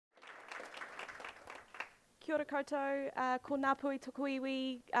Kia ora koutou, ko ngā pui tuku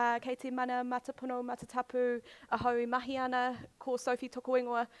iwi, kei te mana matapono matatapu, ahau mahi ana, ko Sophie tuku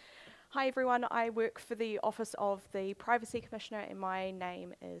ingoa. Hi everyone, I work for the Office of the Privacy Commissioner and my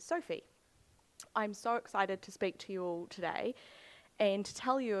name is Sophie. I'm so excited to speak to you all today and to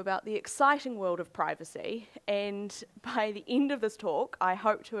tell you about the exciting world of privacy, and by the end of this talk I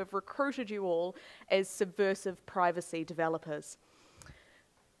hope to have recruited you all as subversive privacy developers.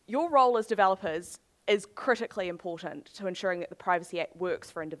 Your role as developers is critically important to ensuring that the Privacy Act works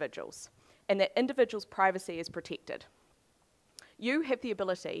for individuals and that individuals' privacy is protected. You have the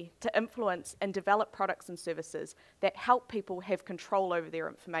ability to influence and develop products and services that help people have control over their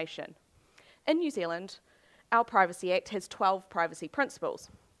information. In New Zealand, our Privacy Act has 12 privacy principles,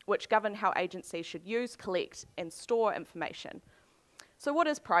 which govern how agencies should use, collect, and store information. So what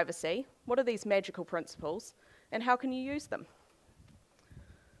is privacy? What are these magical principles? And how can you use them?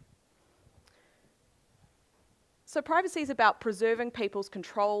 So privacy is about preserving people's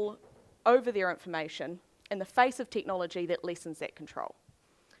control over their information in the face of technology that lessens that control.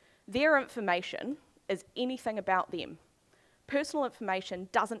 Their information is anything about them. Personal information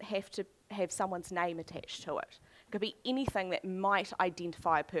doesn't have to have someone's name attached to it. It could be anything that might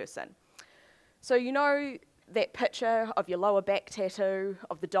identify a person. So you know that picture of your lower back tattoo,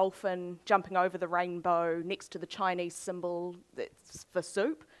 of the dolphin jumping over the rainbow next to the Chinese symbol that's for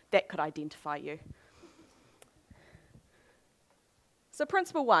soup? That could identify you. So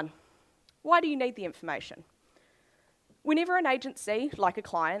principle one, why do you need the information? Whenever an agency, like a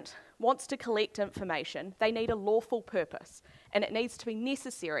client, wants to collect information, they need a lawful purpose, and it needs to be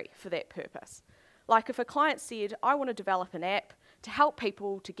necessary for that purpose. Like if a client said, I want to develop an app to help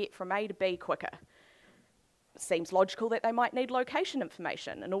people to get from A to B quicker. It seems logical that they might need location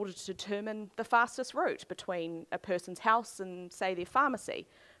information in order to determine the fastest route between a person's house and, say, their pharmacy.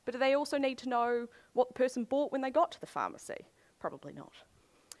 But do they also need to know what the person bought when they got to the pharmacy? Probably not.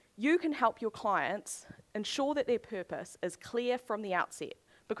 You can help your clients ensure that their purpose is clear from the outset,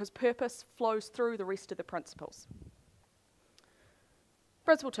 because purpose flows through the rest of the principles.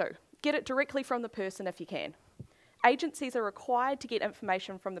 Principle two, get it directly from the person if you can. Agencies are required to get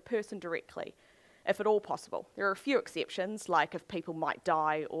information from the person directly, if at all possible. There are a few exceptions, like if people might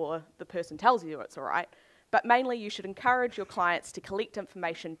die or the person tells you it's all right, but mainly you should encourage your clients to collect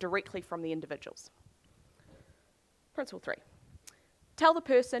information directly from the individuals. Principle three. Tell the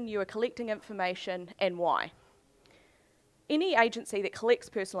person you are collecting information and why. Any agency that collects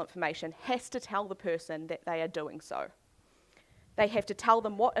personal information has to tell the person that they are doing so. They have to tell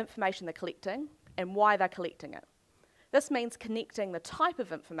them what information they're collecting and why they're collecting it. This means connecting the type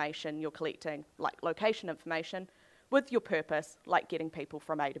of information you're collecting, like location information, with your purpose, like getting people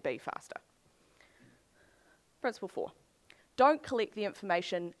from A to B faster. Principle four, don't collect the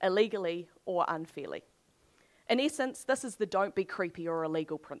information illegally or unfairly. In essence, this is the don't be creepy or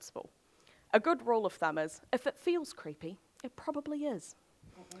illegal principle. A good rule of thumb is, if it feels creepy, it probably is.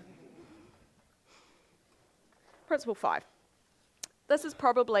 Principle five. This is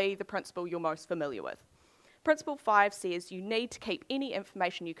probably the principle you're most familiar with. Principle five says you need to keep any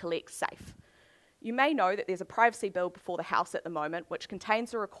information you collect safe. You may know that there's a privacy bill before the House at the moment which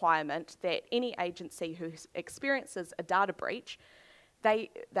contains a requirement that any agency who experiences a data breach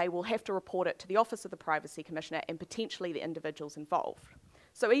they will have to report it to the Office of the Privacy Commissioner and potentially the individuals involved.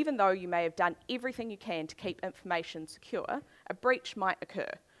 So even though you may have done everything you can to keep information secure, a breach might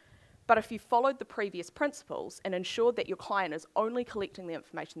occur. But if you followed the previous principles and ensured that your client is only collecting the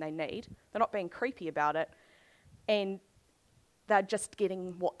information they need, they're not being creepy about it, and they're just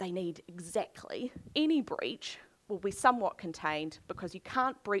getting what they need exactly, any breach will be somewhat contained because you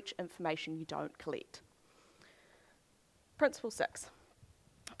can't breach information you don't collect. Principle six.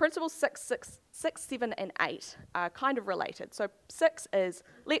 Principles 6, 7, and 8 are kind of related. So 6 is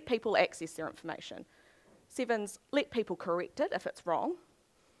let people access their information. 7's let people correct it if it's wrong.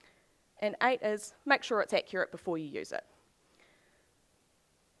 And 8 is make sure it's accurate before you use it.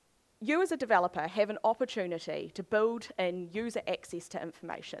 You as a developer have an opportunity to build in user access to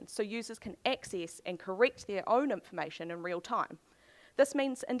information so users can access and correct their own information in real time. This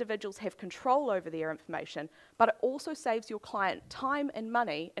means individuals have control over their information, but it also saves your client time and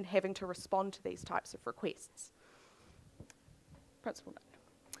money in having to respond to these types of requests. Principle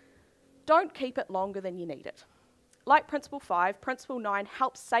 9. Don't keep it longer than you need it. Like Principle 5, Principle 9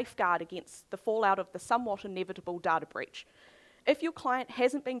 helps safeguard against the fallout of the somewhat inevitable data breach. If your client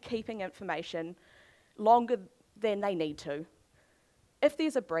hasn't been keeping information longer than they need to, if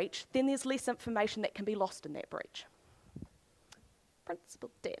there's a breach, then there's less information that can be lost in that breach.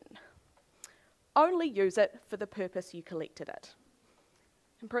 Principle 10. Only use it for the purpose you collected it.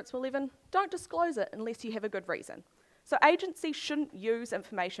 And principle 11, don't disclose it unless you have a good reason. So agencies shouldn't use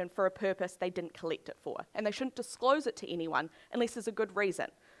information for a purpose they didn't collect it for, and they shouldn't disclose it to anyone unless there's a good reason,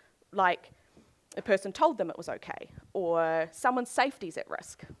 like a person told them it was okay, or someone's safety's at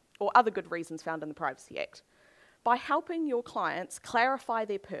risk, or other good reasons found in the Privacy Act. By helping your clients clarify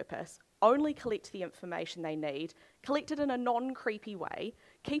their purpose, only collect the information they need, collect it in a non-creepy way,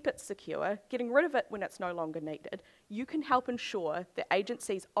 keep it secure, getting rid of it when it's no longer needed, you can help ensure that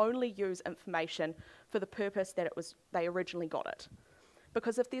agencies only use information for the purpose that they originally got it.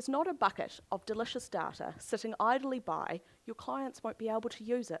 Because if there's not a bucket of delicious data sitting idly by, your clients won't be able to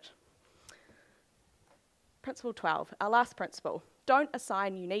use it. Principle 12, our last principle, don't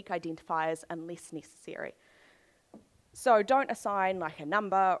assign unique identifiers unless necessary. So don't assign like a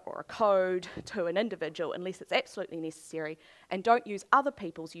number or a code to an individual unless it's absolutely necessary, and don't use other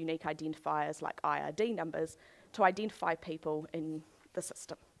people's unique identifiers like IRD numbers to identify people in the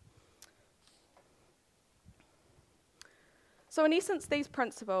system. So in essence, these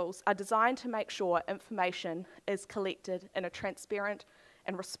principles are designed to make sure information is collected in a transparent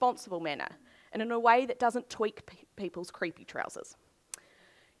and responsible manner, and in a way that doesn't tweak people's creepy trousers.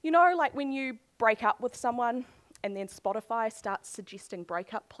 You know, like when you break up with someone and then Spotify starts suggesting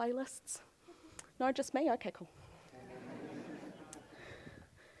breakup playlists? No, just me? Okay, cool.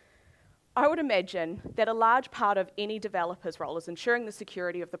 I would imagine that a large part of any developer's role is ensuring the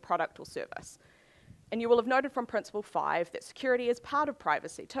security of the product or service. And you will have noted from Principle 5 that security is part of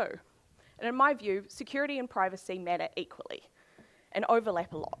privacy too. And in my view, security and privacy matter equally and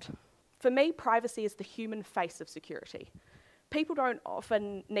overlap a lot. For me, privacy is the human face of security. People don't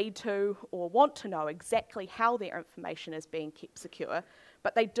often need to or want to know exactly how their information is being kept secure,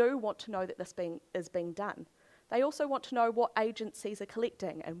 but they do want to know that this is being done. They also want to know what agencies are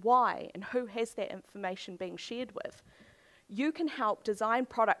collecting and why, and who has that information being shared with. You can help design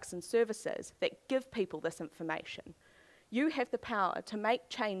products and services that give people this information. You have the power to make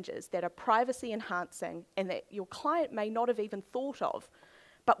changes that are privacy enhancing and that your client may not have even thought of,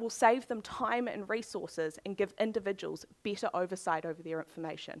 but will save them time and resources and give individuals better oversight over their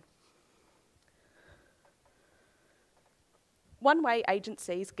information. One way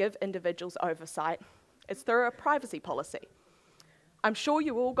agencies give individuals oversight is through a privacy policy. I'm sure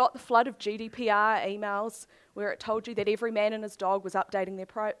you all got the flood of GDPR emails where it told you that every man and his dog was updating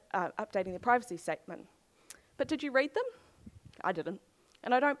their privacy statement. But did you read them? I didn't,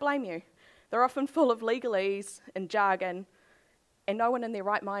 and I don't blame you. They're often full of legalese and jargon, and no one in their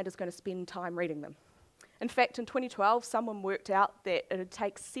right mind is going to spend time reading them. In fact, in 2012, someone worked out that it would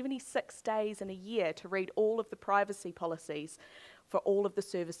take 76 days in a year to read all of the privacy policies for all of the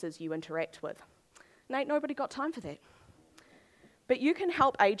services you interact with. And ain't nobody got time for that. But you can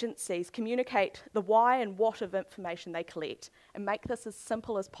help agencies communicate the why and what of information they collect and make this as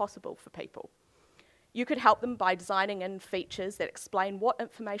simple as possible for people. You could help them by designing in features that explain what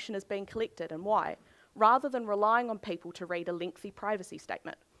information is being collected and why, rather than relying on people to read a lengthy privacy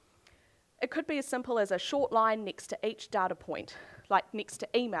statement. It could be as simple as a short line next to each data point, like next to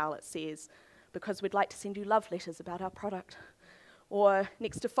email it says, because we'd like to send you love letters about our product. Or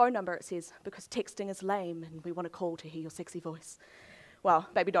next to phone number it says, because texting is lame and we want to call to hear your sexy voice. Well,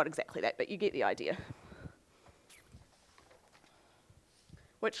 maybe not exactly that, but you get the idea.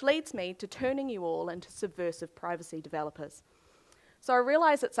 Which leads me to turning you all into subversive privacy developers. So I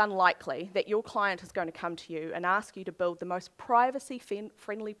realise it's unlikely that your client is going to come to you and ask you to build the most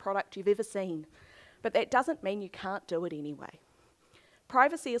privacy-friendly product you've ever seen, but that doesn't mean you can't do it anyway.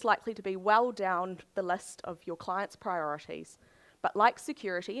 Privacy is likely to be well down the list of your client's priorities, but like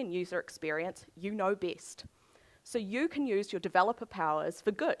security and user experience, you know best. So you can use your developer powers for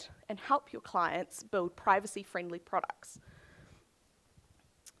good and help your clients build privacy-friendly products.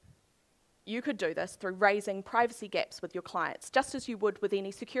 You could do this through raising privacy gaps with your clients, just as you would with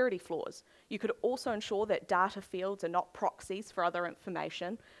any security flaws. You could also ensure that data fields are not proxies for other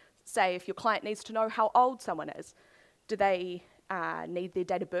information. Say if your client needs to know how old someone is, do they need their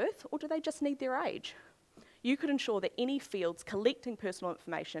date of birth or do they just need their age? You could ensure that any fields collecting personal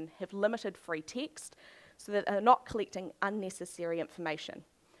information have limited free text so that they're not collecting unnecessary information.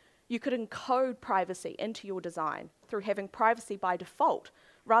 You could encode privacy into your design through having privacy by default,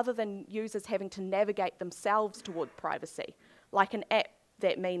 rather than users having to navigate themselves toward privacy, like an app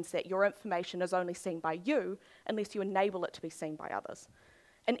that means that your information is only seen by you unless you enable it to be seen by others.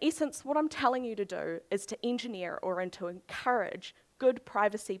 In essence, what I'm telling you to do is to engineer or to encourage good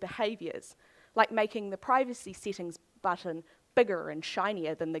privacy behaviours, like making the privacy settings button bigger and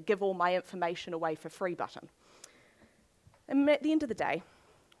shinier than the give all my information away for free button. And at the end of the day,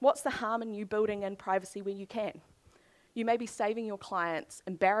 what's the harm in you building in privacy where you can? You may be saving your clients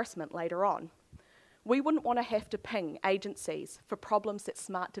embarrassment later on. We wouldn't want to have to ping agencies for problems that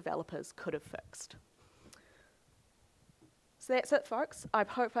smart developers could have fixed. So that's it, folks. I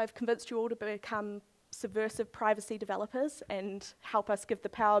hope I've convinced you all to become subversive privacy developers and help us give the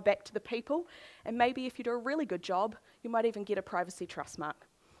power back to the people. And maybe if you do a really good job, you might even get a privacy trust mark.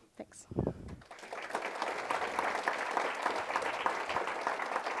 Thanks.